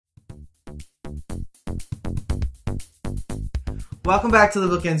Welcome back to the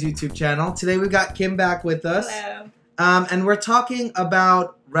BookEnds YouTube channel. Today we've got Kim back with us. Hello. And we're talking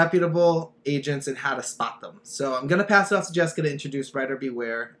about reputable agents and how to spot them. So I'm going to pass it off to Jessica to introduce Writer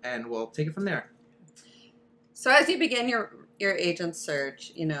Beware, and we'll take it from there. So as you begin your agent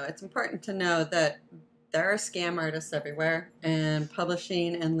search, it's important to know that there are scam artists everywhere, and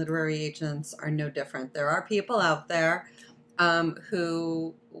publishing and literary agents are no different. There are people out there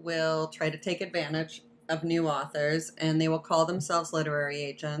who will try to take advantage of new authors, and they will call themselves literary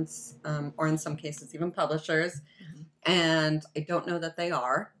agents, or in some cases even publishers. And I don't know that they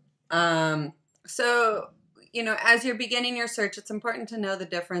are. So, as you're beginning your search, it's important to know the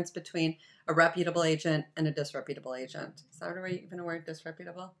difference between a reputable agent and a disreputable agent. Is that even a word,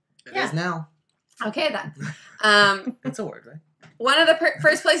 disreputable? It is now. Okay, then. It's a word, right? One of the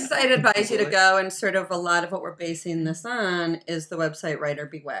first places I'd advise you to go, and sort of a lot of what we're basing this on, is the website Writer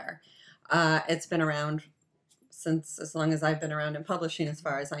Beware. It's been around since as long as I've been around in publishing, as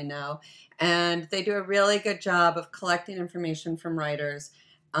far as I know. And they do a really good job of collecting information from writers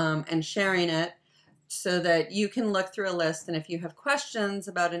and sharing it so that you can look through a list. And if you have questions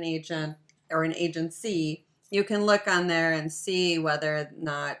about an agent or an agency, you can look on there and see whether or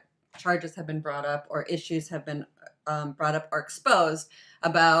not charges have been brought up or issues have been brought up or exposed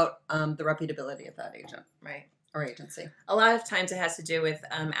about the reputability of that agent. Right. Or agency. A lot of times it has to do with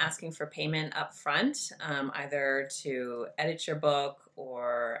asking for payment up front, either to edit your book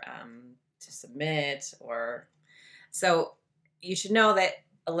or to submit. So you should know that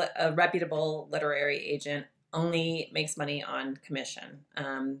a reputable literary agent only makes money on commission.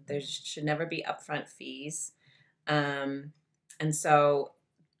 There should never be upfront fees. And so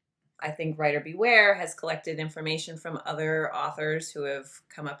I think Writer Beware has collected information from other authors who have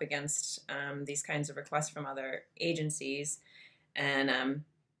come up against these kinds of requests from other agencies, and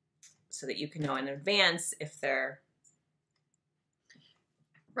so that you can know in advance if they're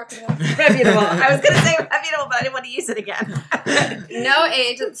reputable. I was going to say reputable, but I didn't want to use it again. No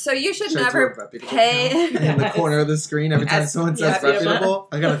agent. So you should never pay. In the corner of the screen, every time someone says reputable,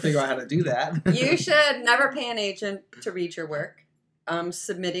 I got to figure out how to do that. You should never pay an agent to read your work.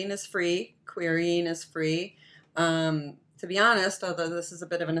 Submitting is free. Querying is free. To be honest, although this is a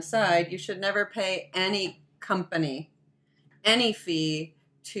bit of an aside, you should never pay any company any fee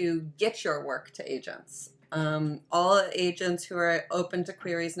to get your work to agents. All agents who are open to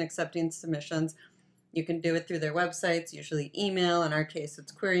queries and accepting submissions, you can do it through their websites, usually email. In our case,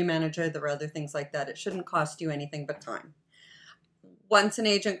 it's Query Manager. There are other things like that. It shouldn't cost you anything but time. Once an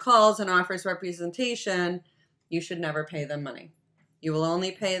agent calls and offers representation, you should never pay them money. You will only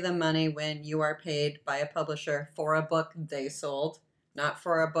pay them money when you are paid by a publisher for a book they sold, not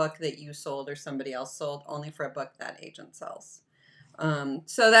for a book that you sold or somebody else sold, only for a book that agent sells.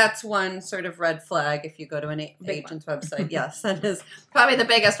 So that's one sort of red flag if you go to an agent's website. Yes, that is probably the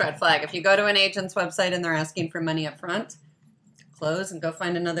biggest red flag. If you go to an agent's website and they're asking for money up front, close and go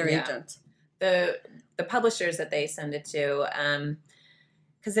find another agent. The publishers that they send it to,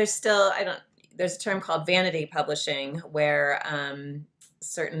 because there's still, there's a term called vanity publishing where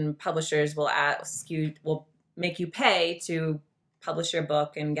certain publishers will make you pay to publish your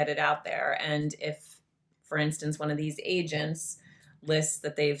book and get it out there. And if, for instance, one of these agents lists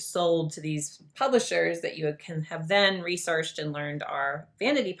that they've sold to these publishers that you can have then researched and learned are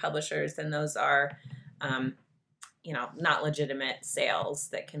vanity publishers, then those are, not legitimate sales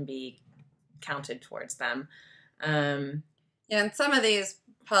that can be counted towards them. Yeah, and some of these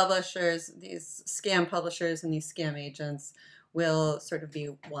publishers, these scam publishers and these scam agents will sort of be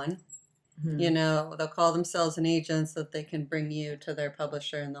one. Mm-hmm. They'll call themselves an agent so that they can bring you to their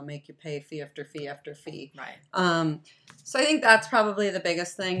publisher, and they'll make you pay fee after fee after fee. Right. So I think that's probably the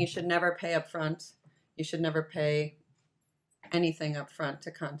biggest thing. You should never pay up front. You should never pay anything up front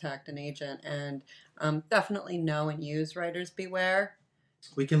to contact an agent, and definitely know and use Writers Beware.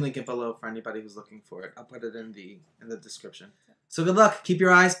 We can link it below for anybody who's looking for it. I'll put it in the description. So good luck. Keep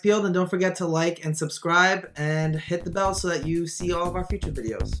your eyes peeled, and don't forget to like and subscribe and hit the bell so that you see all of our future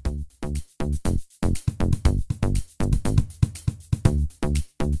videos.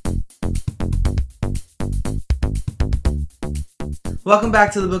 Welcome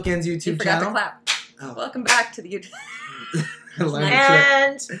back to the BookEnds YouTube channel. You forgot to clap. Oh. Welcome back to the YouTube. I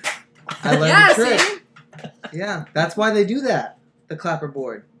learned a trick. See? Yeah, that's why they do that. The clapper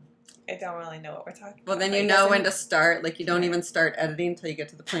board. I don't really know what we're talking about. Well, then you know when to start. Like, you don't even start editing until you get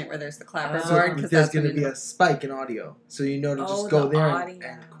to the point where there's the clapper board. Because there's going to be a spike in audio. So you know to just go there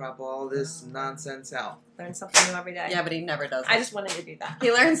and crop all this nonsense out. Learn something new every day. Yeah, but he never does it. I just wanted to do that.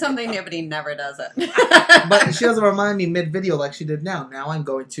 He learns something new, but he never does it. But she doesn't remind me mid-video like she did now. Now I'm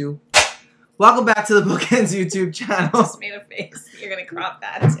going to Welcome back to the BookEnds YouTube channel. Just made a face. You're gonna crop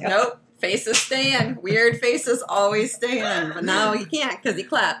that too. Nope. Faces stay in. Weird faces always stay in. But now you can't because you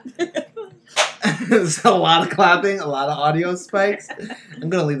clap. There's a lot of clapping, a lot of audio spikes. I'm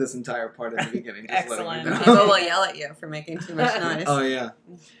going to leave this entire part at the beginning. Just Excellent. letting you know. People will yell at you for making too much noise. Oh, yeah.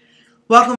 Welcome